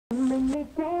I'm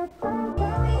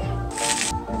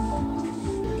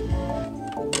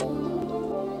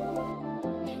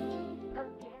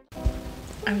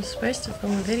supposed to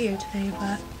film a video today,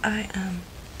 but I am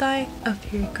dying of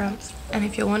period cramps. And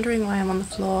if you're wondering why I'm on the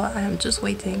floor, I am just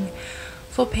waiting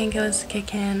for painkillers to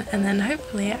kick in, and then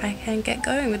hopefully I can get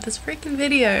going with this freaking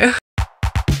video.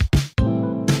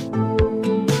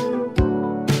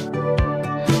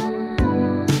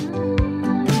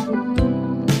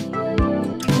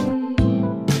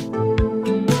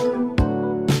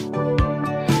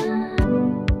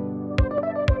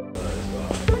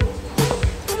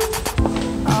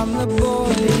 I'm the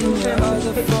boy in your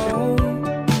other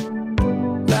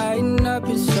phone, lighting up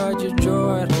inside your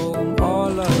drawer at home,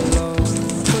 all alone,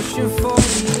 pushing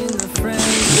 40 in the frame.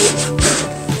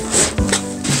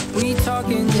 We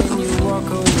talking, then you walk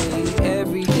away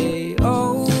every day.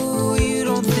 Oh, you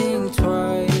don't think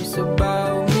twice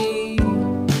about me,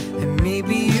 and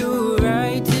maybe you're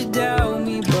right to doubt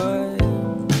me, but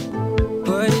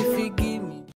if you give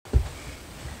me.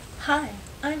 Hi,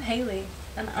 I'm Hayley,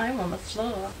 and I'm on the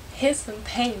floor. Here's some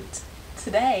paint.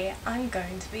 Today I'm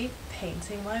going to be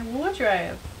painting my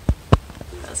wardrobe.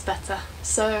 That's better.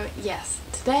 So yes,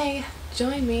 today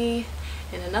join me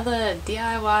in another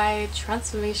DIY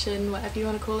transformation, whatever you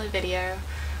want to call it, video.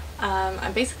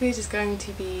 I'm basically just going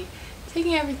to be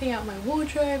taking everything out of my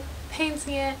wardrobe,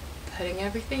 painting it, putting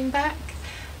everything back,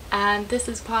 and this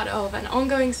is part of an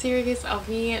ongoing series of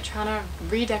me trying to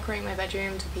redecorate my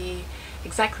bedroom to be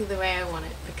exactly the way I want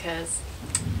it, because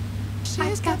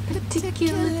I've got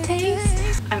particular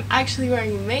taste. I'm actually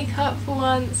wearing makeup for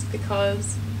once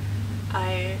because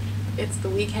it's the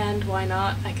weekend, why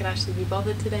not? I could actually be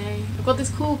bothered today. I've got this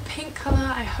cool pink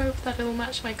colour, I hope that it'll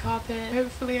match my carpet.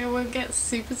 Hopefully I won't get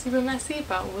super messy,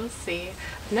 but we'll see.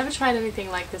 I've never tried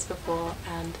anything like this before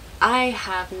and I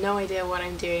have no idea what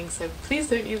I'm doing, so please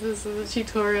don't use this as a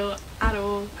tutorial at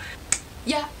all.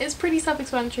 Yeah, it's pretty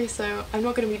self-explanatory, so I'm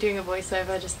not going to be doing a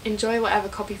voiceover. Just enjoy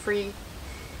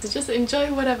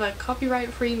whatever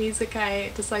copyright-free music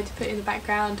I decide to put in the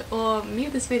background, or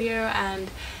mute this video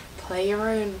and play your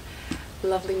own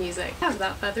lovely music.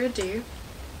 Without further ado,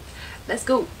 let's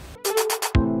go!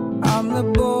 I'm the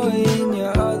boy in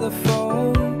your other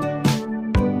phone,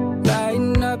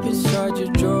 lighting up inside your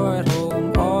drawer at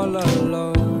home, all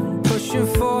alone, pushing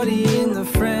 40 in the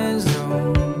friend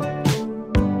zone.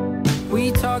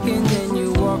 We talking, then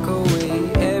you walk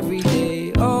away every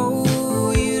day.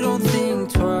 Oh, you don't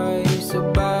think twice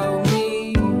about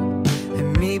me,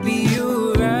 and maybe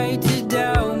you're right to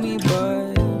doubt me,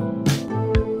 but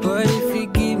if you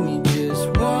give me just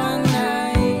one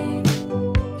night,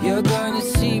 you're gonna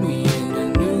see me in a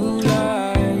new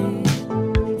light.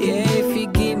 Yeah, if you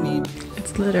give me.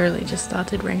 It's literally just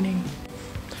started raining.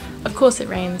 Of course it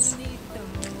rains,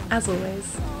 as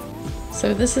always.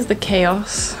 So this is the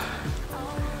chaos.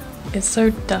 It's so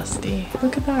dusty.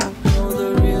 Look at that. Know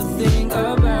the real thing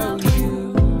about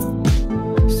you,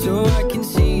 so I can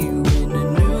see you in a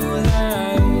new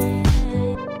light.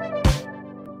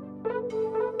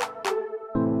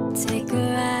 Take a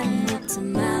ride up to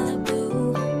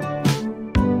Malibu.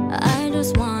 I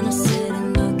just wanna sit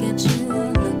and look at you,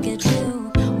 look at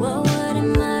you. What would it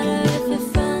matter if your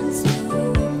friends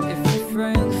knew? If your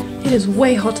friends. It is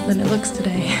way hotter than it looks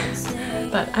today.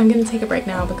 But I'm gonna take a break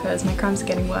now because my cramps are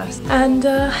getting worse. And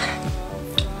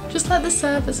just let this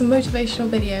serve as a motivational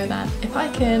video that if I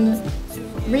can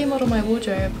remodel my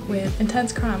wardrobe with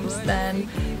intense cramps, then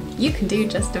you can do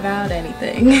just about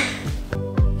anything.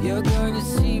 You're gonna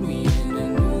see me in a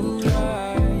new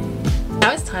light.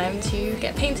 Now it's time to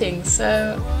get painting.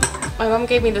 So my mum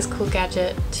gave me this cool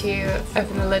gadget to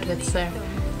open the lid with, so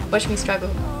watch me struggle.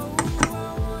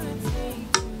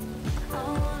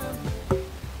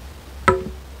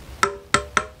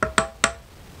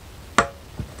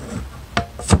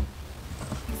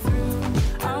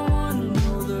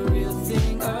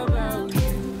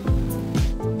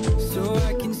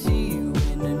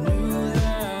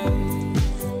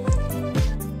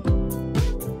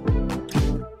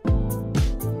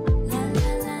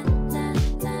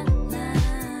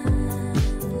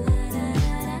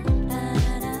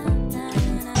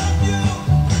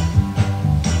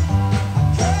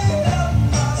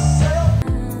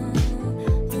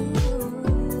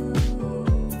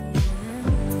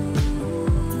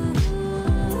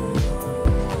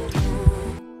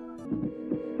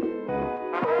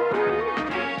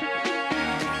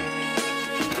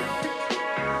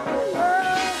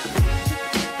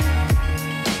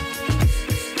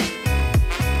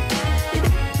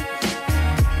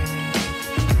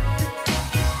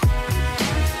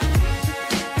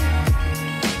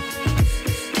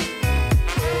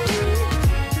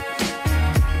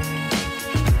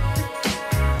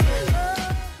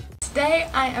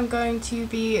 I am going to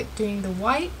be doing the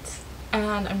white,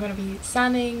 and I'm going to be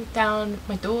sanding down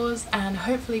my doors and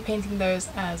hopefully painting those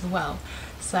as well.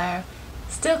 So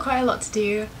still quite a lot to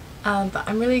do, but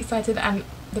I'm really excited, and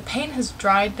the paint has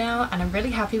dried now and I'm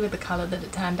really happy with the colour that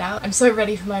it turned out. I'm so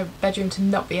ready for my bedroom to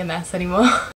not be a mess anymore.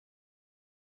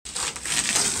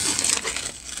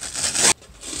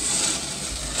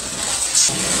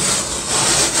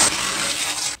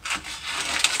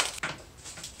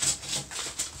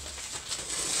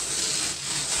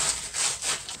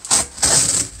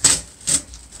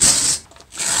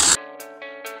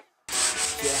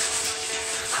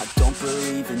 I don't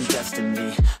believe in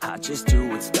destiny, I just do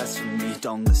what's best for me.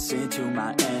 Don't listen to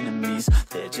my enemies,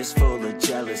 they're just full of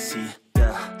jealousy.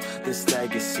 Yeah, this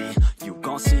legacy, you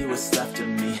gon' see what's left of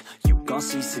me. You gon'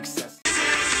 see success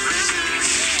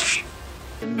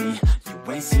in me.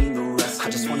 You ain't seen the rest. I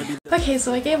just wanna be. Okay,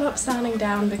 so I gave up sanding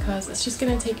down because it's just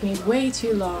gonna take me way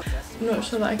too long. I'm not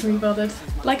sure that I can be bothered.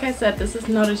 Like I said, this is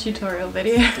not a tutorial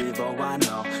video. Oh, I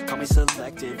know. Call me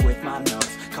selective with my notes.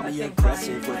 Call me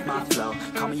aggressive with my flow.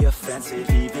 Call me offensive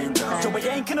even though so we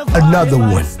ain't gonna Another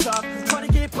one. Trying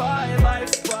to get by,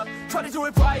 life's rough. Try to do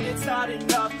it right, it's not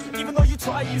enough. Even though you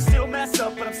try, you still mess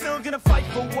up. But I'm still gonna fight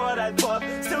for what I love.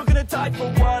 Still gonna die for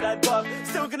what I love.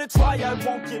 Still gonna try, I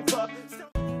won't give up.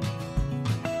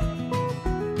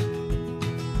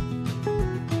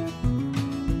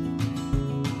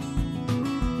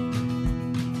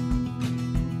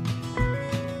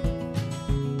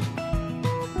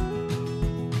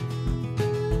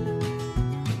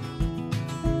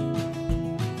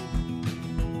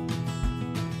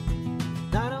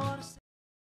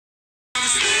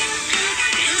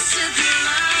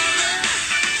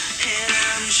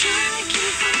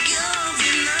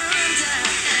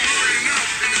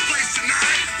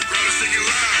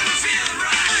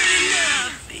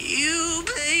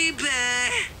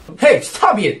 Hey,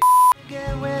 stop it!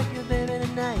 Get with you, baby,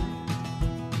 tonight.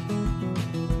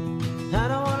 I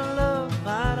don't wanna love,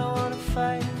 I don't wanna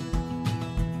fight.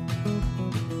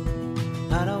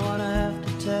 I don't wanna have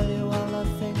to tell you all the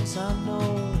things I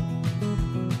know.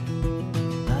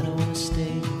 I don't wanna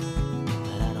stay,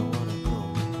 but I don't wanna go.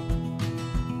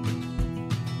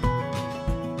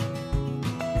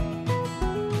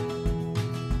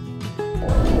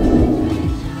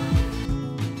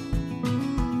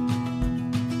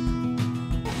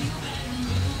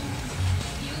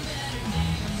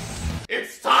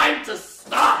 It's time to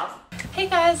stop! Hey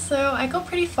guys, so I got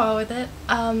pretty far with it.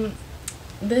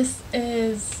 This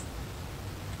is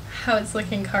how it's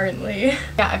looking currently.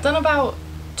 Yeah, I've done about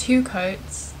 2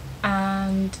 coats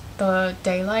and the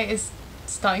daylight is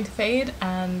starting to fade,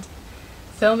 and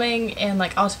filming in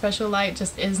like artificial light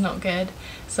just is not good.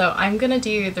 So I'm gonna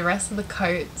do the rest of the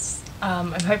coats.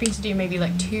 I'm hoping to do maybe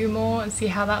like 2 more and see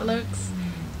how that looks,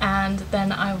 and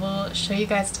then I will show you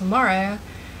guys tomorrow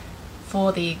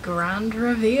for the grand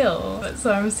reveal.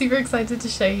 So I'm super excited to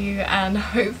show you, and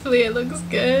hopefully it looks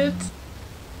good.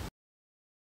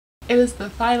 It is the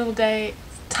final day.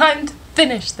 It's time to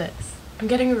finish this. I'm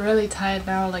getting really tired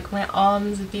now, like my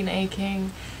arms have been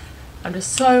aching. I'm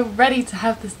just so ready to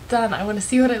have this done. I want to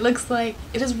see what it looks like.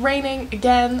 It is raining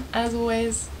again, as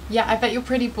always. Yeah, I bet you're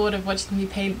pretty bored of watching me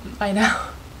paint by now.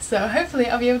 So hopefully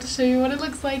I'll be able to show you what it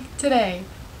looks like today.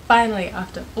 Finally,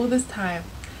 after all this time.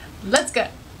 Let's go!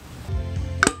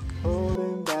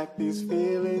 Holding back these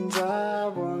feelings, I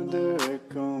wonder it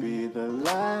gon' be the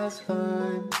last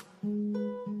time.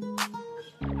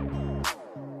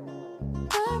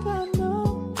 And I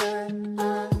know that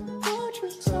I want you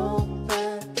so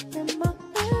bad. In my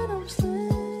head I'm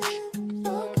sleeping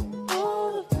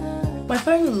all of that. My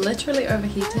phone literally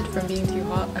overheated from being too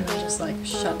hot and then just like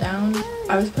shut down.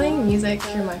 I was playing music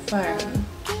through my phone,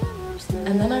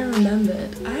 and then I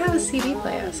remembered I have a CD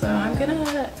player, so I'm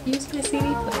gonna use my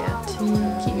CD player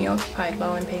to keep me occupied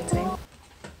while I'm painting.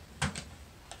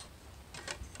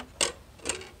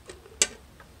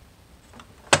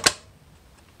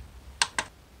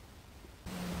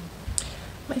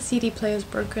 My CD player is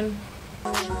broken.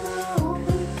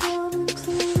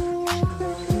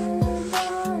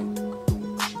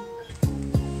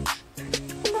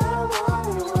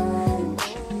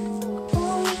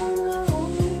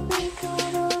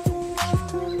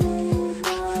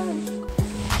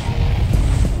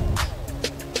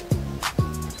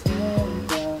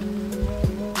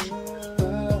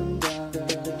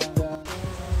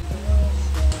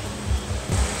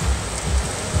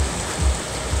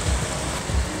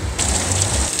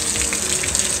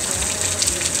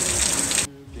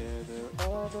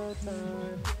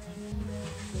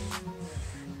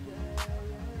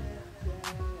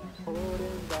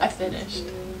 I finished.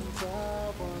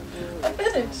 I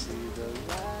finished.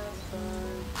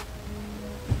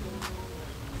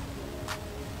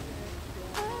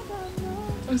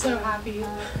 I'm so happy.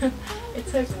 It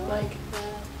took like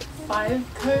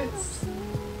 5 coats,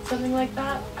 something like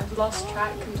that. I've lost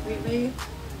track completely.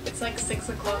 It's like 6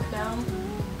 o'clock now.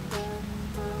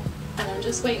 And I'm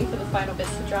just waiting for the final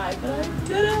bits to dry, but I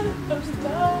did it! I'm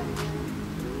done!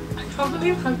 I can't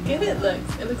believe how good it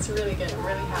looks. It looks really good. I'm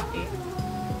really happy.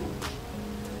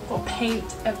 Got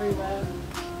paint everywhere.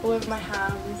 All over my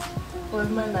hands, all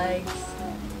over my legs.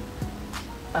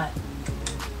 But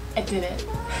I did it.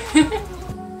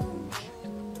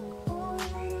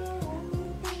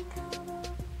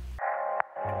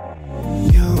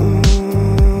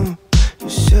 You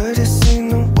should have seen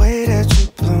the way that you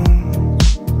bloom.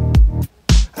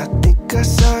 I think I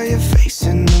saw your face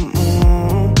in the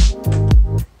moon.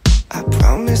 I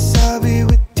promise I'll be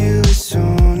with you as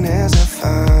soon as I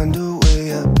find a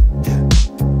way up. Yeah.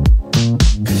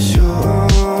 'Cause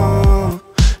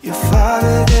you're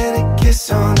farther than a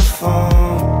kiss on the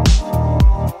phone.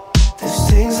 There's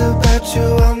things about you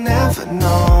I'll never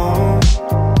know.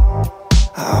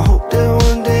 I hope that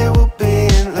one day we'll be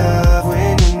in love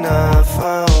when you're not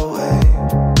far away.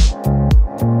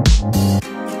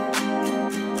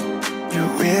 You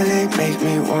really make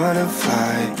me wanna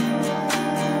fly.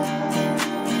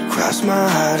 Cross my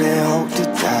heart and hope to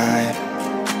die.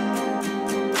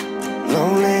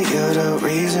 Lonely, you're the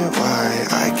reason why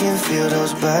I can feel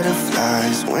those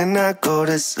butterflies when I go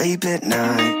to sleep at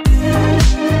night.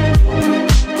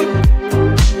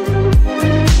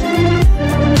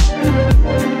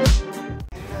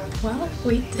 Well,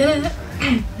 we did it.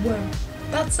 Whoa.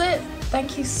 That's it.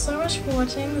 Thank you so much for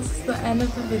watching. This is the end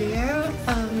of the video.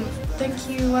 Thank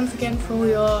you once again for all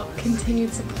your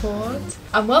continued support.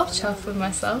 I'm well chuffed with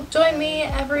myself. Join me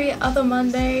every other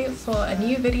Monday for a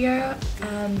new video,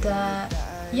 and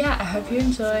yeah, I hope you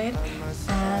enjoyed,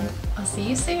 and I'll see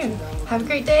you soon. Have a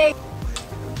great day.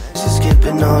 Just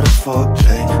skipping all the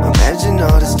foreplay. Imagine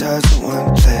all the stars in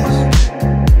one place.